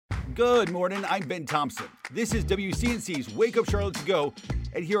Good morning, I'm Ben Thompson. This is WCNC's Wake Up Charlotte to Go,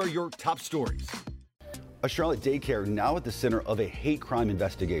 and here are your top stories. A Charlotte daycare now at the center of a hate crime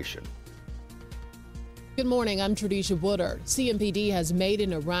investigation. Good morning, I'm Tradisha Woodard. CMPD has made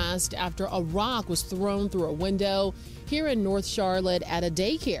an arrest after a rock was thrown through a window here in North Charlotte at a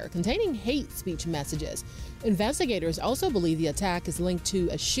daycare containing hate speech messages. Investigators also believe the attack is linked to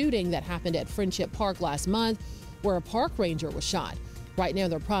a shooting that happened at Friendship Park last month, where a park ranger was shot. Right now,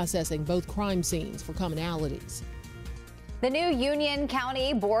 they're processing both crime scenes for commonalities. The new Union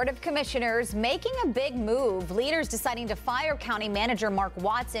County Board of Commissioners making a big move. Leaders deciding to fire County Manager Mark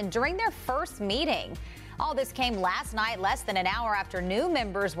Watson during their first meeting. All this came last night, less than an hour after new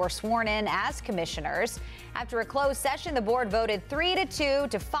members were sworn in as commissioners. After a closed session, the board voted 3-2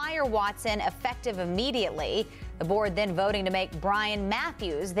 to fire Watson effective immediately. The board then voting to make Brian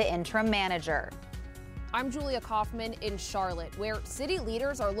Matthews the interim manager. I'm Julia Kaufman in Charlotte, where city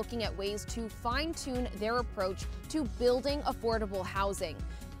leaders are looking at ways to fine-tune their approach to building affordable housing.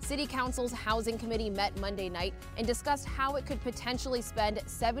 City Council's Housing Committee met Monday night and discussed how it could potentially spend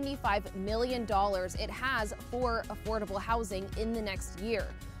 $75 million it has for affordable housing in the next year.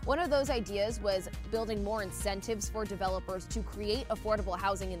 One of those ideas was building more incentives for developers to create affordable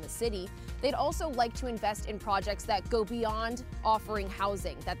housing in the city. They'd also like to invest in projects that go beyond offering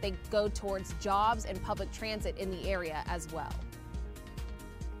housing, that they go towards jobs and public transit in the area as well.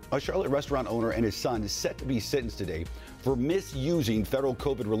 A Charlotte restaurant owner and his son is set to be sentenced today for misusing federal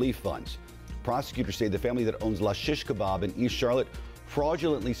COVID relief funds. Prosecutors say the family that owns La Shish Kebab in East Charlotte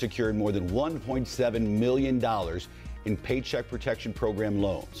fraudulently secured more than $1.7 million in Paycheck Protection Program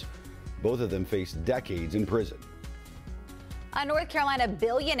loans. Both of them face decades in prison. A North Carolina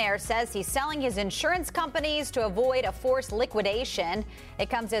billionaire says he's selling his insurance companies to avoid a forced liquidation. It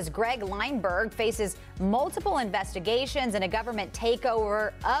comes as Greg Lineberg faces multiple investigations and a government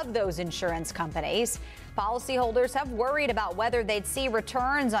takeover of those insurance companies. Policyholders have worried about whether they'd see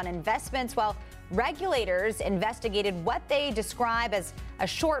returns on investments, while regulators investigated what they describe as a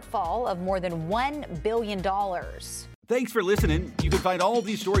shortfall of more than $1 billion. Thanks for listening. You can find all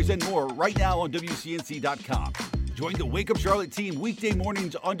these stories and more right now on WCNC.com. Join the Wake Up Charlotte team weekday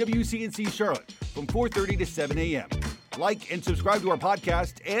mornings on WCNC Charlotte from 4:30 to 7 a.m. Like and subscribe to our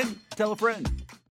podcast and tell a friend.